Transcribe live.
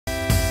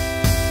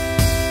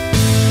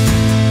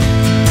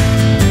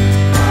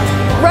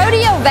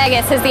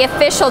Vegas is the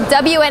official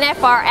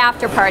WNFR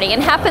after party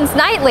and happens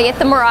nightly at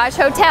the Mirage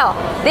Hotel.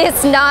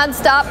 This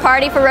non-stop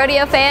party for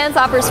rodeo fans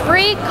offers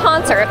free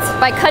concerts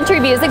by country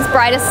music's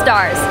brightest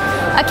stars.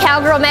 A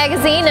Cowgirl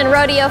magazine and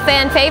rodeo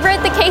fan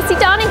favorite, the Casey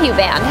Donahew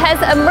Band,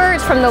 has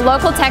emerged from the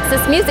local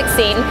Texas music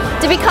scene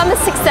to become a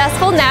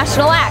successful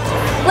national act.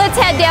 Let's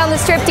head down the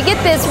strip to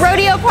get this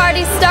rodeo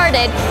party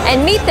started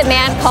and meet the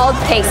man called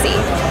Casey.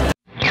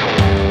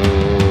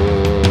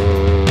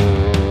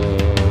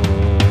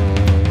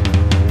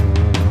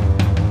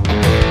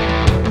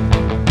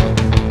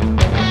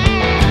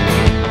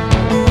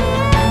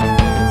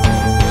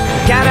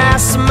 Got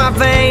ice in my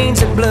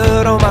veins and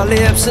blood on my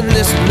lips, and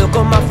this look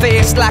on my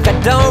face like I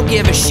don't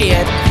give a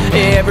shit.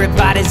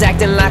 Everybody's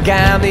acting like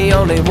I'm the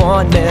only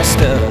one messed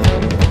up.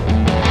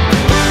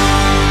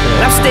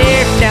 I'm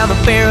staring down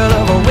the barrel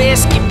of a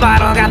whiskey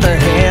bottle, got the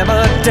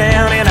hammer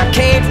down and I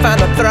can't find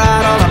the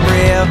throttle. I'm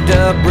revved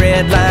up,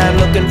 red line,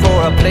 looking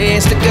for a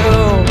place to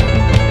go.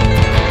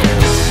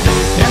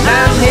 And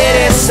I'm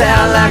headed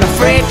south like a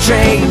freight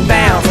train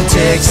bound for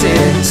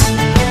Texas.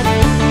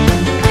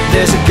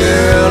 There's a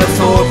girl in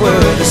Fort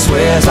Worth that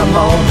swears I'm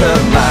on her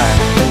mind,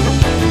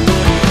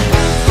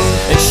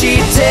 and she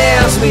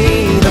tells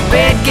me the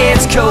bed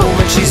gets cold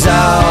when she's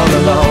all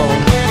alone,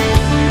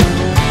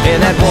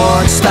 and that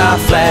one-star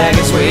flag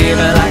is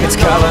waving like it's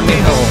calling me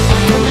home.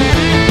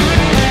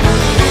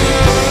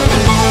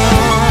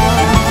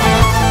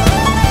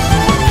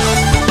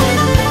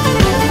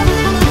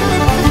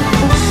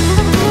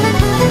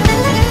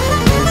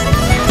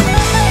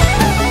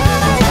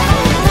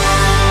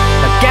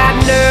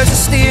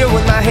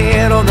 With my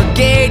hand on the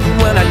gate,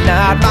 and when I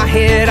nod my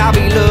head I'll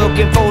be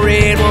looking for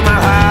it. Well, my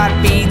heart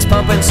beats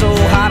pumping so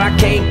hard I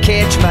can't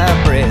catch my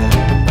breath,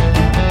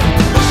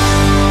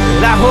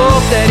 and I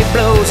hope that it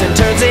blows and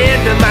turns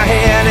into my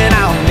hand, and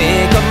I'll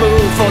make a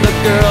move for the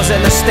girls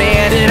in the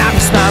stand, and I'll be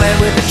smiling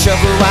with a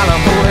chuckle while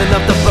I'm holding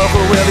up the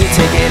buckle. We'll be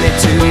taking it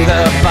to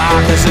the bar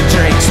 'cause the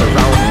drinks are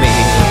on me,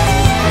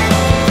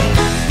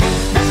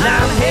 and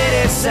I'm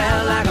headed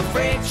south like a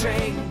freight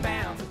train.